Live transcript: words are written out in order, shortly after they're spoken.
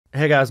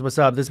Hey guys, what's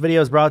up? This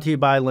video is brought to you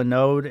by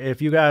Linode. If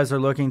you guys are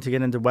looking to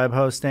get into web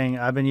hosting,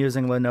 I've been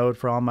using Linode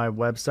for all my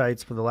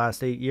websites for the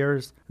last 8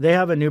 years. They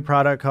have a new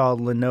product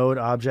called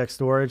Linode Object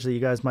Storage that you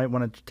guys might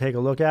want to take a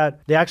look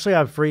at. They actually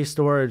have free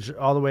storage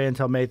all the way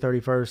until May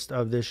 31st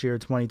of this year,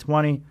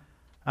 2020.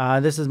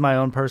 This is my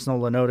own personal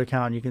Linode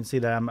account. You can see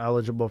that I'm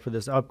eligible for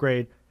this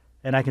upgrade,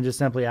 and I can just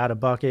simply add a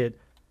bucket,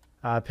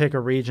 pick a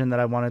region that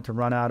I want it to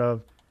run out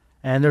of.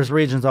 And there's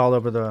regions all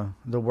over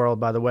the world,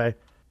 by the way.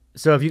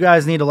 So if you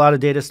guys need a lot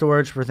of data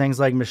storage for things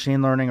like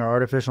machine learning or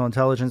artificial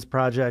intelligence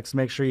projects,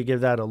 make sure you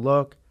give that a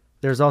look.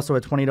 There's also a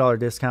 $20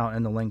 discount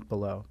in the link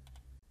below.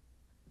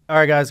 All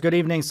right, guys, good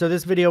evening. So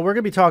this video, we're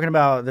going to be talking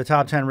about the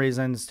top 10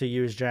 reasons to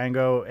use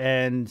Django.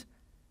 And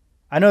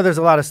I know there's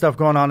a lot of stuff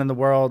going on in the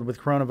world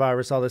with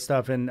coronavirus, all this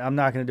stuff, and I'm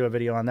not going to do a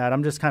video on that.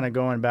 I'm just kind of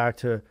going back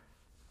to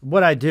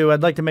what I do.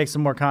 I'd like to make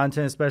some more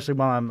content, especially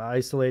while I'm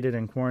isolated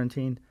and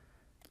quarantined.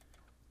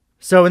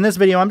 So in this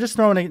video, I'm just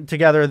throwing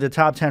together the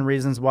top 10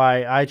 reasons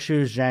why I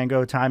choose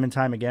Django time and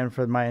time again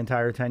for my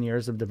entire 10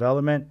 years of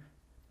development.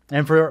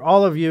 And for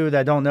all of you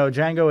that don't know,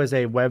 Django is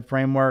a web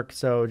framework.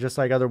 So just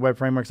like other web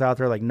frameworks out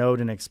there like Node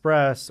and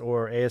Express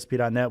or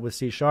ASP.NET with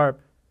C#,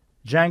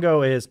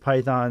 Django is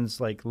Python's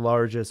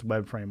largest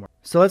web framework.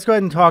 So let's go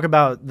ahead and talk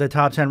about the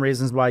top 10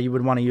 reasons why you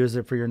would want to use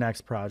it for your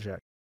next project.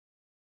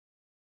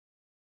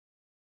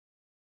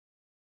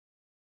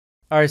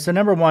 All right, so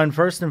number one,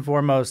 first and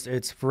foremost,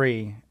 it's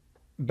free.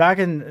 Back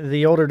in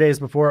the older days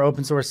before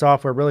open source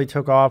software really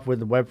took off with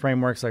the web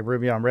frameworks like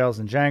Ruby on Rails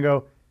and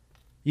Django,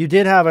 you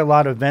did have a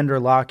lot of vendor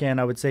lock-in.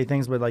 I would say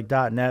things with like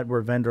 .NET were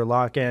vendor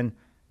lock-in.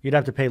 You'd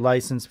have to pay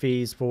license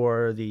fees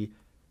for the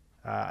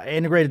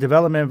integrated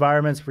development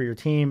environments for your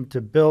team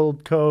to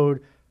build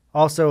code.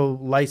 Also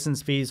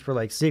license fees for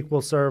like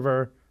SQL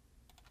Server.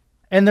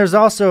 And there's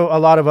also a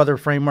lot of other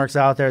frameworks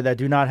out there that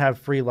do not have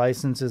free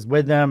licenses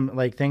with them,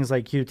 like things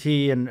like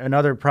Qt and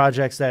other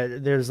projects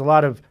that there's a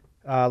lot of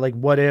like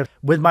what if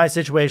with my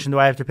situation do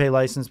I have to pay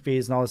license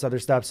fees and all this other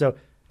stuff. So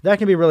that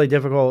can be really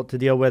difficult to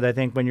deal with. I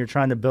think when you're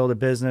trying to build a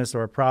business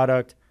or a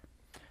product,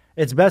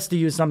 it's best to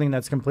use something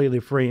that's completely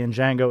free, and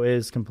Django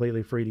is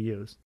completely free to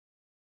use.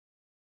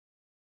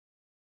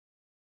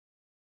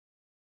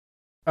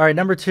 All right,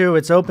 number two,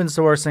 it's open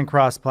source and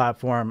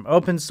cross-platform.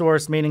 Open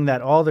source meaning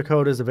that all the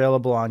code is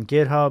available on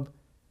GitHub.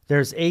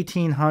 There's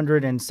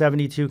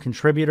 1,872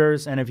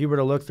 contributors, and if you were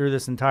to look through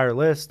this entire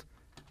list,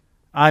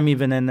 I'm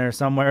even in there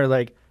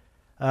somewhere.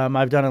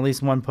 I've done at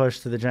least one push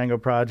to the Django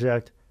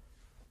project.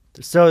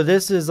 So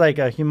this is like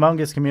a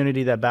humongous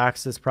community that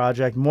backs this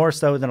project, more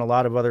so than a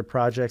lot of other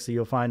projects that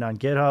you'll find on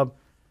GitHub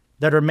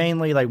that are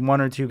mainly like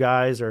one or two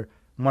guys or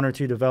one or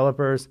two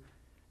developers.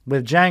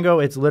 With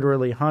Django, it's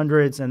literally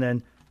hundreds, and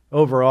then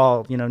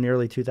overall,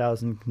 nearly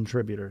 2,000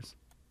 contributors.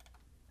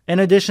 In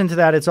addition to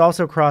that, it's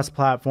also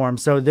cross-platform.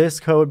 So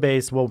this code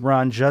base will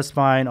run just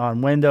fine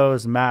on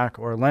Windows, Mac,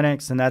 or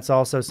Linux, and that's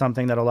also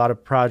something that a lot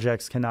of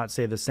projects cannot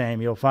say the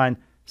same. You'll find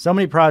so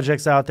many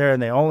projects out there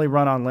and they only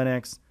run on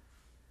Linux,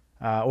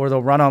 or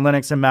they'll run on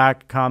Linux and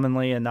Mac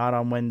commonly and not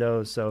on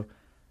Windows. And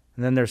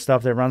then there's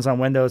stuff that runs on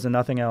Windows and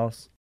nothing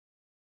else.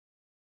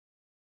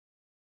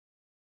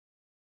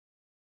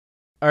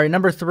 All right,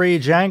 number three,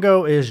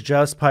 Django is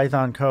just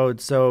Python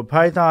code. So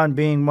Python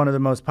being one of the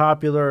most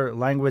popular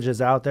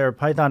languages out there,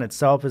 Python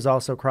itself is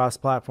also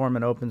cross-platform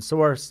and open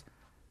source,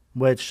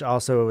 which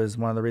also is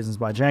one of the reasons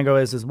why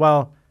Django is as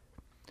well.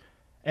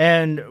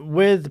 And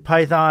with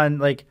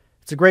Python,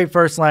 it's a great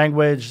first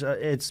language.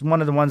 It's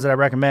one of the ones that I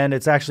recommend.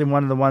 It's actually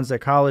one of the ones that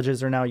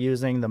colleges are now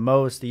using the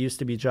most. It used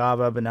to be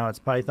Java, but now it's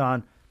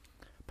Python.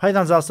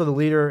 Python's also the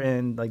leader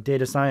in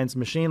data science,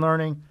 machine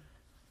learning.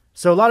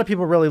 So a lot of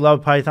people really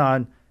love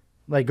Python,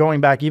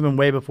 going back even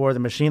way before the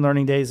machine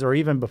learning days or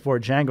even before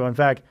Django. In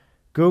fact,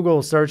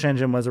 Google's search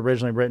engine was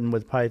originally written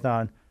with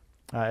Python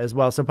as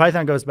well. So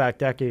Python goes back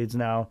decades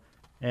now,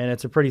 and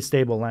it's a pretty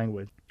stable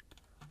language.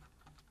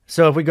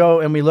 So if we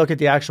go and we look at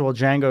the actual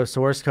Django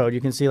source code,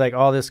 you can see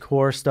all this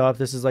core stuff.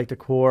 This is the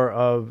core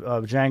of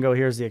Django.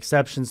 Here's the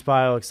exceptions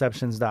file,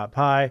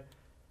 exceptions.py.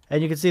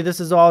 And you can see this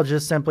is all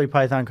just simply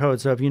Python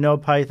code. So if you know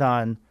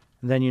Python,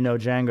 then you know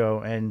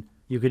Django, and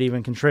you could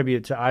even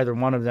contribute to either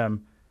one of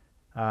them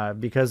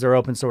because they're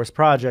open source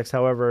projects.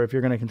 However, if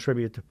you're going to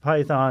contribute to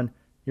Python,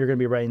 you're going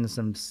to be writing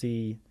some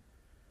C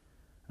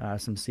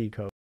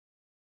code.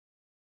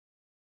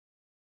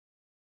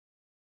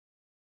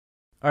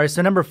 All right,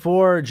 so number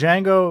four,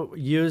 Django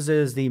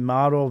uses the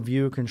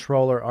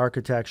ModelViewController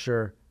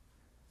Architecture,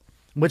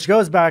 which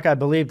goes back, I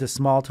believe, to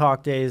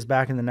Smalltalk days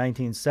back in the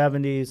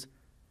 1970s.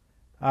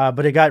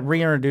 But it got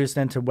reintroduced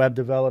into web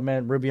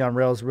development. Ruby on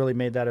Rails really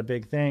made that a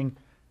big thing.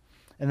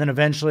 And then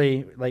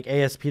eventually,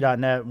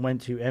 ASP.NET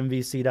went to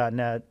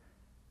MVC.NET.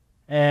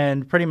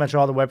 And pretty much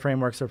all the web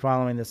frameworks are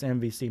following this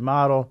MVC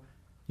model.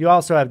 You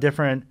also have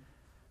different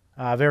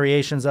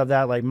variations of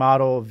that, like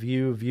model,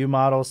 view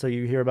model. So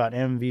you hear about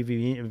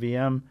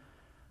MVVM.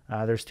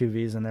 There's two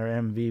V's in there,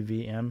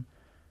 MVVM.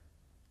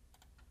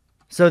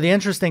 So the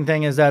interesting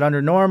thing is that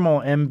under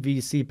normal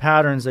MVC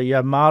patterns, that you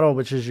have model,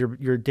 which is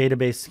your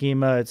database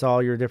schema. It's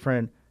all your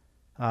different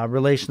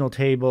relational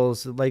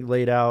tables like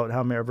laid out,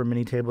 however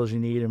many tables you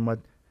need, and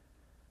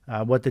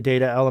what the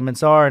data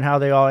elements are and how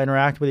they all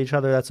interact with each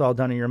other. That's all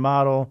done in your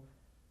model.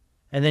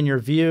 And then your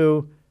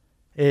view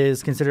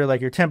is considered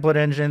like your template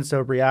engine.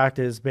 So React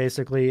is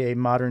basically a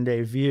modern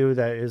day view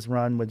that is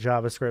run with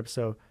JavaScript.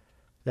 So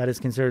that is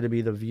considered to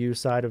be the view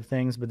side of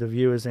things, but the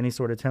view is any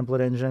sort of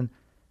template engine.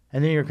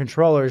 And then your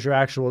controller is your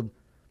actual,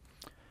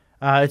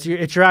 it's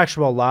your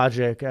actual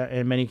logic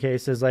in many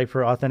cases, like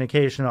for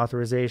authentication,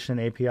 authorization,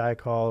 API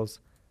calls,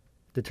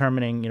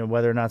 determining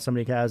whether or not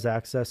somebody has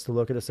access to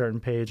look at a certain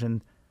page,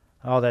 and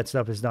all that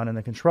stuff is done in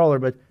the controller.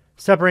 But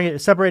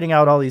separating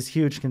out all these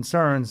huge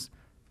concerns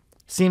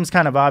seems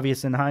kind of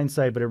obvious in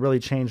hindsight, but it really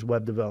changed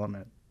web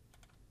development.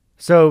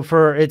 So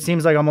it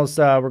seems like almost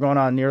we're going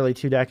on nearly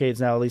 2 decades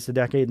now, at least a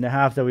decade and a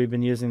half that we've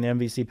been using the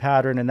MVC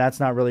pattern, and that's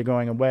not really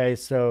going away.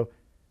 So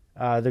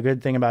the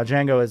good thing about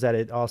Django is that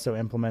it also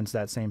implements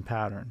that same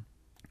pattern.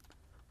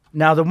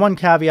 Now, the one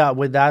caveat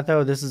with that,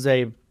 though, this is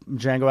a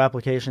Django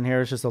application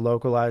here. It's just a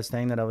localized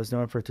thing that I was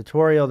doing for a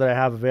tutorial that I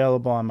have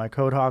available on my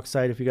CodeHawk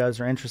site if you guys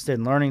are interested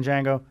in learning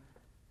Django.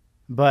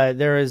 But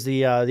there is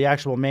the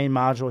actual main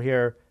module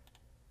here.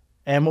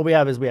 And what we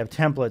have is we have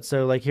templates.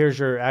 So like here's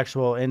your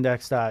actual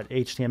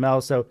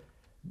index.html. So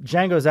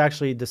Django is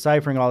actually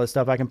deciphering all this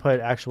stuff. I can put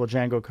actual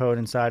Django code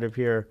inside of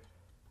here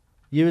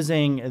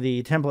using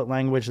the template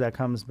language that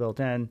comes built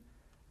in.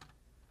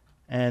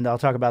 And I'll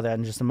talk about that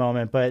in just a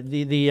moment. But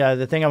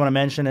the thing I want to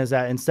mention is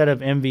that instead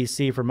of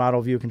MVC for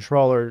Model View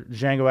Controller,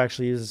 Django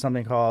actually uses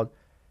something called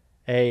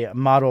a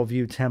Model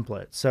View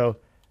Template. So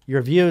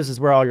your views is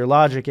where all your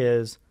logic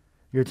is.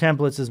 Your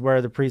templates is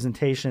where the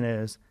presentation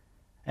is.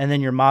 And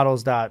then your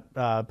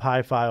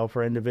models.py file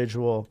for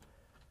individual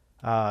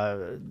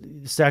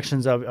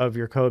sections of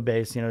your code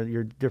base,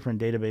 your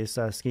different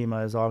database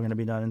schema is all going to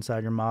be done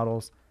inside your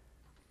models.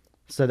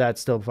 So that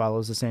still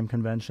follows the same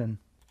convention.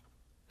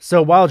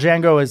 So while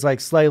Django is like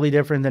slightly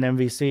different than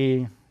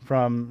MVC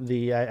from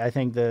I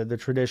think the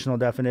traditional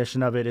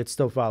definition of it, it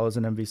still follows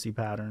an MVC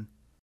pattern.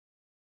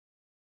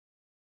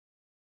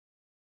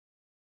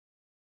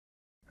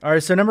 All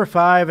right, so number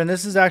 5, and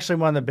this is actually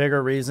one of the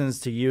bigger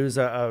reasons to use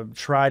a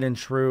tried and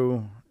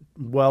true,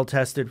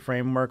 well-tested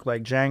framework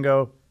like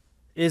Django,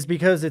 is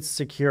because it's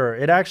secure.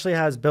 It actually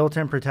has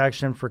built-in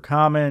protection for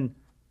common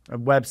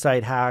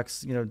website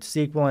hacks,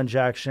 SQL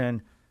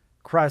injection,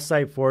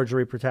 cross-site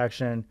forgery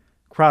protection,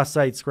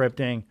 cross-site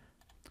scripting.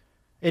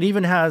 It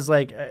even has,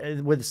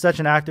 with such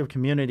an active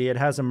community, it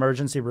has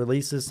emergency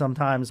releases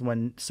sometimes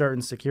when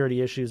certain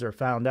security issues are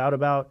found out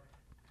about.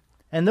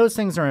 And those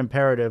things are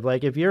imperative.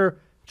 Like if you're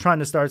trying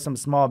to start some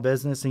small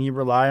business and you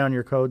rely on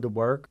your code to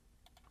work,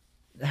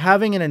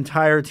 having an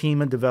entire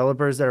team of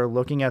developers that are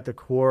looking at the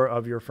core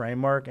of your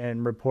framework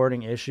and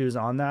reporting issues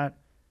on that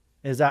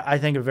is, I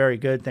think, a very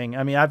good thing.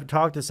 I mean, I've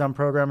talked to some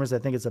programmers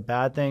that think it's a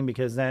bad thing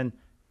because then,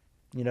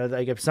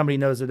 like if somebody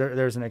knows that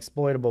there's an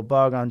exploitable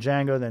bug on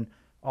Django, then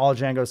all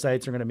Django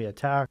sites are going to be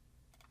attacked.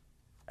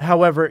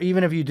 However,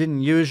 even if you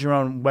didn't use your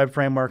own web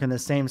framework and the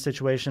same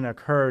situation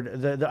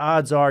occurred, the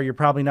odds are you're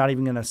probably not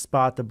even going to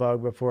spot the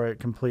bug before it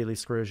completely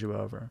screws you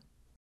over.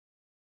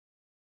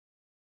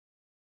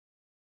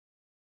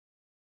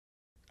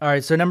 All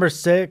right, so number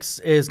 6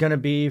 is going to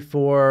be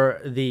for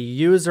the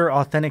user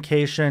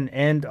authentication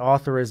and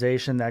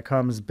authorization that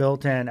comes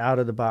built in out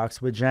of the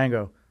box with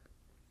Django.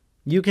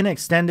 You can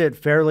extend it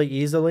fairly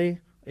easily,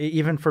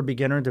 even for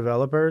beginner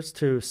developers,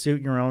 to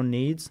suit your own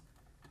needs.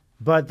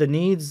 But the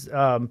needs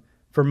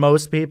for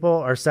most people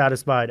are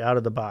satisfied out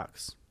of the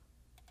box.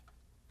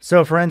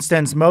 So for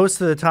instance, most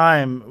of the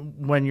time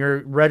when you're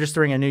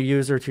registering a new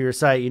user to your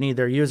site, you need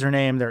their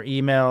username, their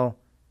email,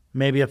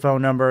 maybe a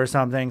phone number or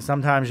something.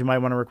 Sometimes you might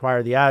want to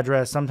require the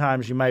address.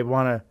 Sometimes you might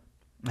want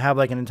to have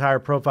like an entire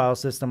profile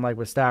system like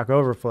with Stack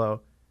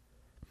Overflow.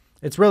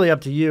 It's really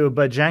up to you,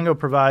 but Django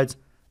provides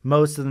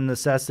most of the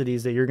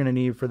necessities that you're going to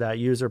need for that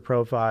user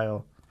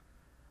profile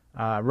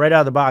right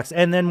out of the box.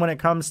 And then when it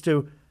comes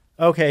to,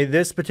 okay,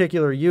 this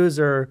particular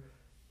user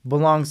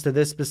belongs to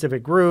this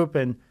specific group,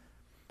 and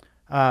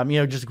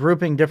just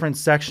grouping different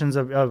sections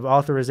of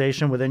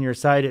authorization within your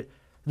site,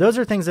 those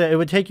are things that it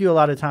would take you a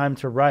lot of time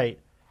to write.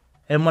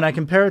 And when I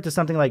compare it to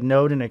something like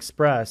Node and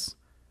Express,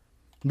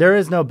 there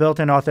is no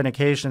built-in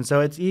authentication, so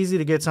it's easy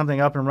to get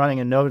something up and running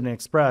in Node and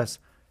Express.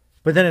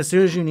 But then as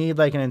soon as you need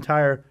like an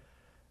entire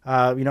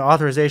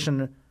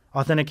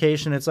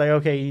authentication, it's like,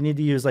 okay, you need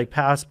to use like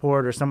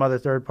Passport or some other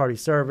third-party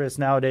service.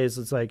 Nowadays,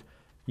 it's like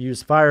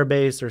use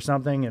Firebase or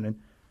something and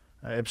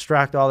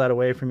abstract all that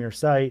away from your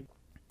site.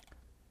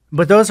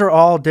 But those are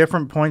all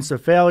different points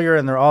of failure,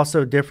 and they're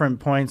also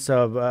different points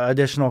of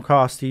additional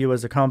cost to you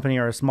as a company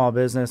or a small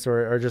business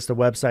or just a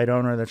website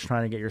owner that's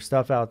trying to get your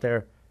stuff out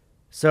there.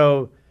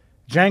 So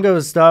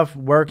Django's stuff,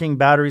 working,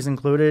 batteries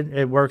included,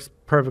 it works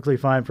perfectly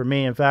fine for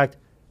me. In fact,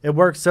 it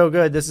works so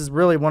good. This is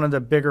really one of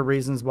the bigger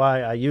reasons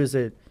why I use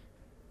it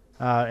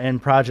in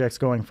projects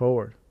going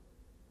forward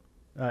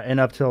and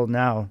up till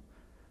now.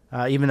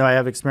 Even though I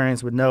have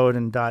experience with Node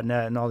and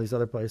 .NET and all these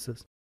other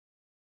places.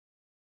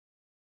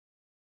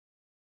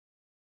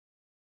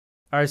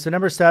 All right, so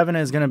number 7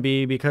 is going to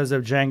be because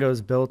of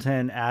Django's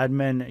built-in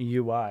admin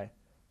UI.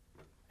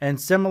 And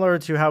similar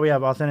to how we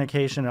have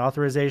authentication and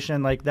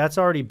authorization, like that's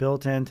already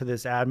built into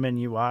this admin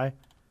UI.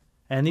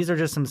 And these are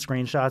just some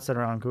screenshots that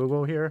are on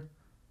Google here.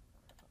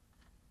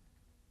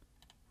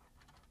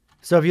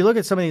 So if you look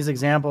at some of these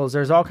examples,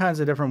 there's all kinds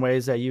of different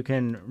ways that you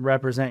can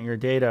represent your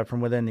data from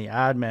within the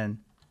admin.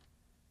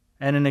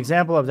 And an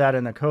example of that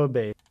in the code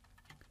base.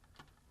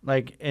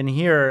 Like in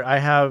here, I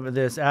have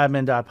this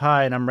admin.py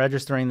and I'm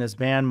registering this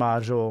band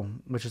module,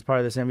 which is part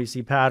of this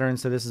MVC pattern.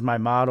 So this is my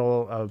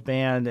model of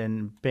band,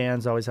 and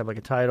bands always have like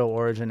a title,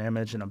 origin,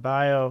 image, and a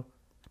bio.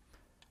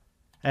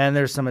 And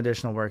there's some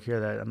additional work here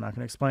that I'm not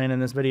going to explain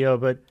in this video,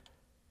 but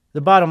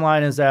the bottom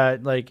line is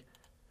that like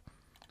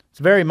it's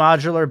very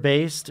modular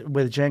based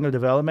with Django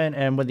development,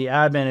 and with the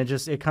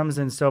admin, it comes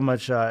in so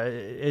much,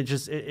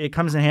 it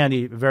comes in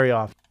handy very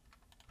often.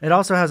 It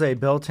also has a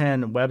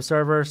built-in web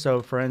server.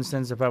 So for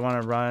instance, if I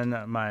want to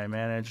run my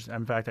managed,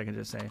 in fact, I can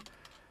just say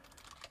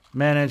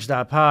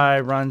manage.py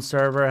run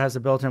server. It has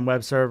a built-in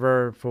web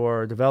server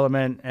for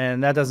development.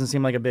 And that doesn't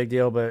seem like a big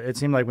deal, but it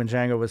seemed like when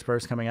Django was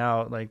first coming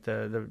out, like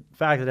the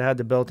fact that it had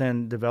the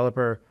built-in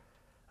developer,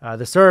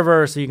 the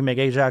server, so you can make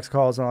AJAX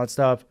calls and all that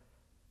stuff.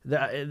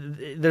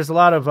 There's a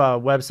lot of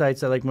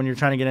websites that like when you're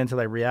trying to get into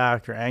like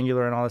React or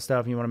Angular and all this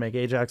stuff, and you want to make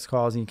AJAX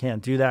calls and you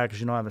can't do that because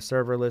you don't have a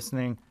server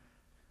listening.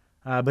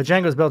 But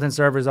Django's built-in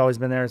server has always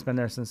been there. It's been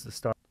there since the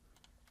start.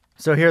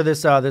 So here,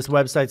 this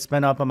website's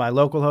spin up on my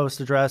localhost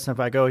address. And if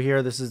I go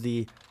here, this is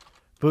the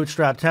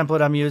Bootstrap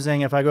template I'm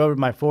using. If I go over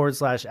to my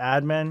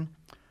 /admin,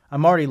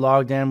 I'm already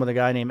logged in with a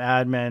guy named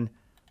admin.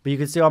 But you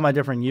can see all my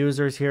different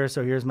users here.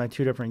 So here's my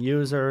 2 different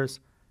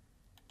users.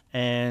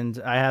 And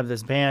I have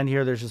this band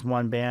here. There's just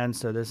one band.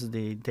 So this is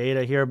the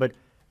data here. But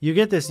you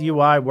get this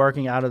UI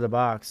working out of the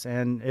box.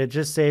 And it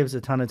just saves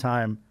a ton of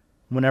time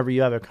whenever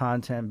you have a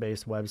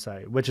content-based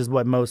website, which is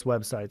what most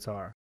websites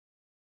are.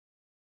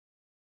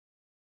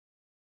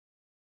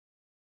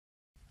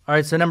 All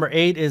right, so number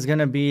 8 is going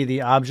to be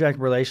the object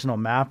relational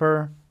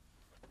mapper.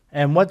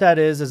 And what that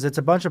is it's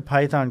a bunch of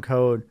Python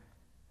code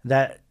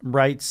that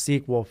writes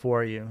SQL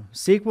for you.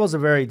 SQL is a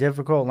very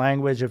difficult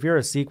language. If you're a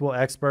SQL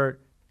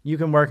expert, you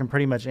can work in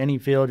pretty much any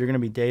field. You're going to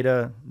be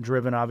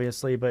data-driven,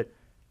 obviously, but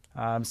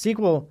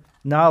SQL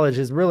knowledge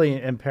is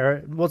really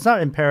imperative. Well, it's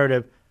not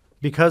imperative,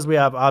 because we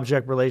have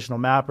object relational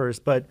mappers.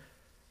 But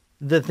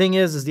the thing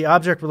is the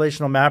object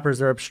relational mappers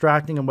are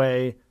abstracting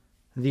away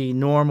the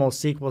normal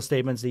SQL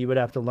statements that you would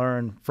have to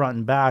learn front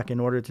and back in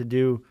order to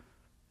do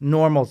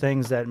normal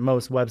things that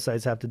most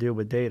websites have to do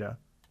with data.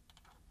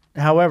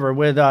 However,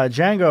 with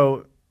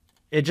Django,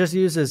 it just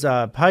uses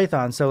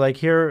Python. So like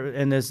here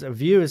in this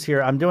views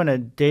here, I'm doing a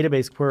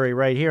database query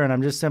right here, and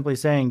I'm just simply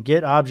saying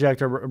get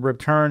object or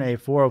return a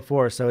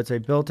 404. So it's a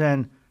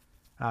built-in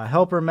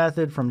helper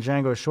method from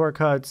Django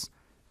shortcuts.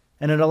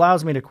 And it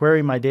allows me to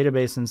query my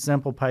database in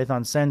simple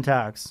Python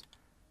syntax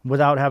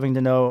without having to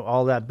know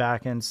all that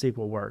back-end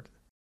SQL work.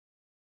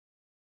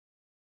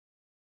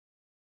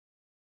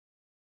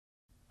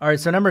 All right,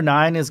 so number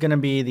 9 is going to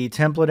be the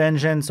template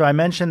engine. So I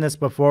mentioned this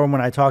before when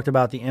I talked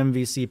about the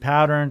MVC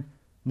pattern.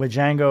 With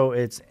Django,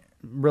 it's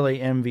really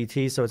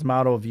MVT, so it's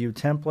model view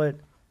template.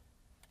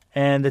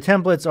 And the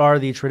templates are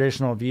the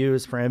traditional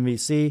views for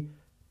MVC,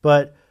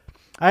 but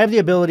I have the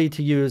ability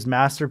to use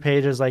master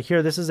pages. Like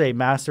here, this is a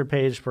master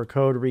page for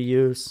code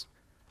reuse.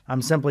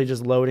 I'm simply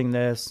just loading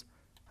this.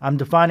 I'm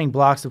defining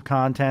blocks of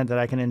content that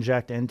I can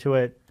inject into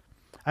it.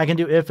 I can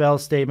do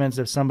if-else statements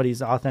if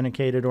somebody's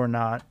authenticated or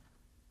not.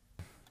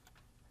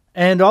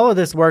 And all of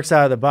this works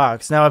out of the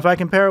box. Now, if I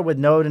compare it with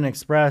Node and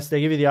Express,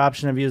 they give you the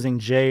option of using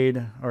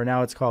Jade, or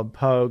now it's called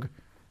Pug,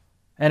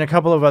 and a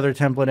couple of other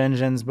template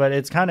engines, but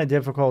it's kind of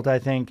difficult, I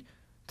think,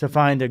 to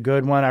find a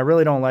good one. I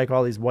really don't like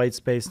all these white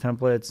space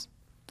templates.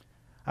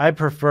 I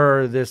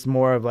prefer this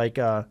more of like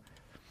I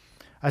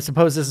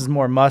suppose this is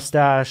more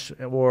Mustache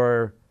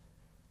or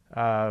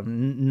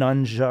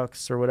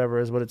Nunchucks or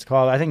whatever is what it's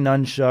called. I think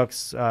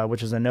Nunchucks,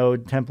 which is a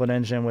Node template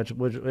engine, which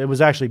it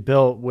was actually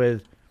built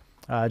with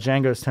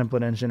Django's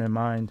template engine in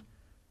mind.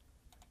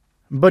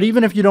 But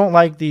even if you don't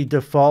like the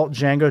default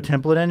Django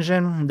template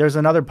engine, there's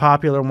another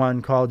popular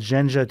one called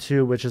Jinja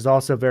 2, which is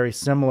also very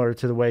similar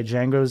to the way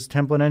Django's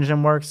template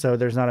engine works. So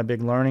there's not a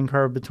big learning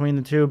curve between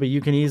the two, but you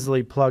can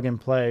easily plug and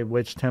play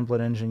which template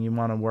engine you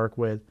want to work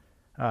with,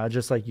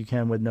 just like you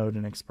can with Node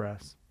and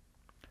Express.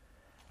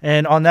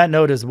 And on that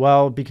note as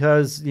well,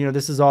 because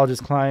this is all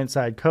just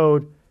client-side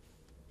code,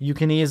 you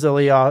can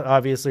easily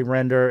obviously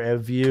render a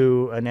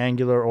Vue, an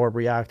Angular, or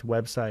React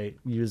website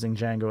using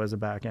Django as a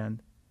backend.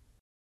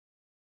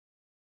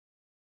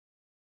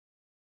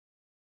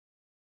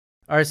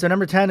 All right, so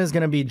number 10 is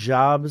going to be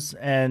jobs,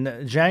 and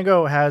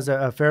Django has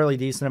a fairly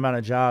decent amount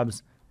of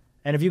jobs.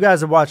 And if you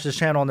guys have watched this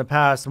channel in the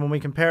past, when we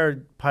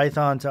compared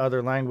Python to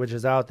other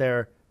languages out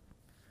there,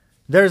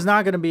 there's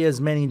not going to be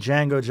as many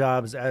Django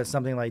jobs as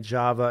something like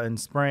Java and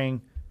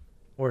Spring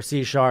or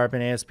C#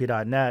 and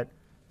ASP.NET.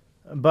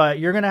 But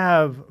you're going to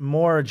have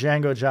more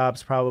Django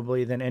jobs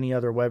probably than any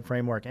other web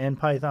framework in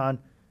Python,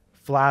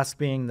 Flask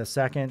being the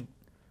second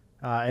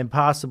and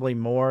possibly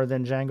more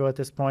than Django at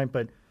this point,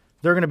 but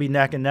they're going to be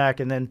neck and neck,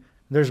 and then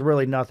there's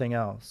really nothing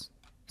else.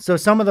 So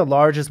some of the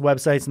largest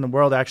websites in the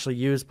world actually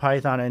use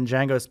Python and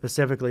Django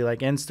specifically, like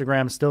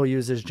Instagram still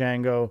uses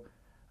Django.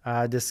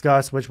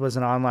 Discuss, which was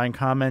an online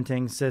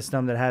commenting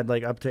system that had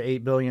like up to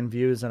 8 billion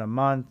views in a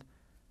month.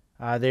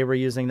 They were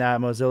using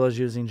that. Mozilla's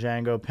using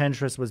Django.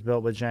 Pinterest was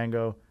built with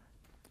Django.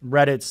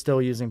 Reddit's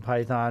still using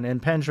Python.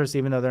 And Pinterest,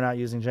 even though they're not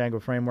using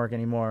Django framework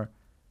anymore,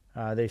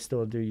 they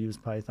still do use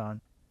Python.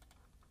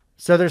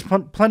 So there's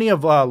plenty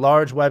of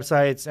large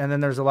websites, and then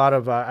there's a lot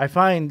of, I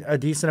find a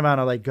decent amount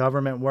of like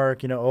government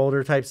work,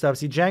 older type stuff.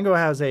 See, Django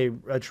has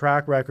a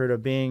track record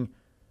of being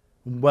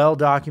well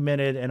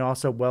documented and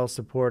also well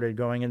supported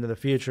going into the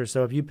future.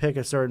 So if you pick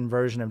a certain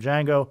version of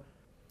Django,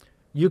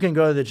 you can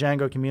go to the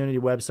Django community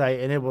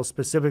website and it will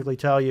specifically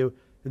tell you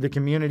that the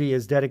community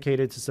is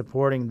dedicated to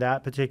supporting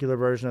that particular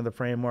version of the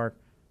framework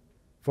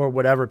for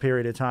whatever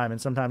period of time.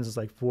 And sometimes it's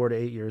like 4 to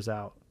 8 years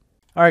out.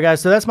 All right,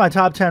 guys, so that's my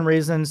top 10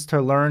 reasons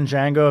to learn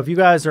Django. If you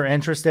guys are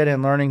interested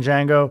in learning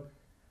Django,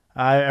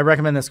 I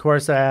recommend this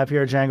course that I have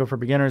here, Django for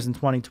Beginners in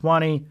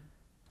 2020.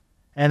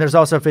 And there's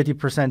also a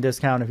 50%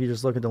 discount if you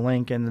just look at the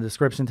link in the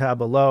description tab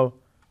below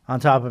on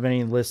top of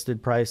any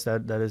listed price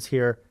that is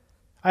here.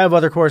 I have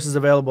other courses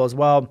available as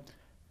well.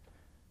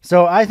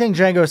 So I think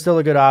Django is still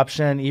a good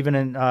option even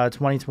in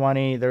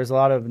 2020. There's a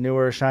lot of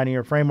newer,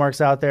 shinier frameworks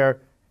out there.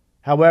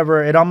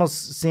 However, it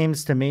almost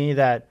seems to me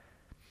that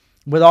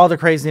with all the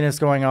craziness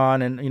going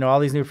on and all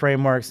these new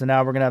frameworks, and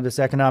now we're going to have this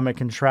economic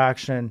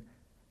contraction,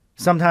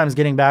 sometimes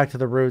getting back to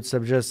the roots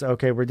of just,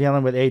 okay, we're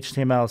dealing with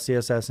HTML,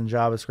 CSS, and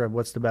JavaScript.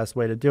 What's the best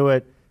way to do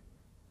it?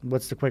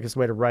 What's the quickest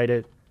way to write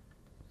it?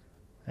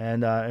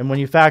 And when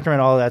you factor in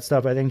all of that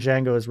stuff, I think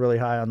Django is really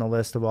high on the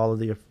list of all of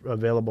the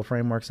available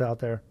frameworks out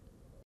there.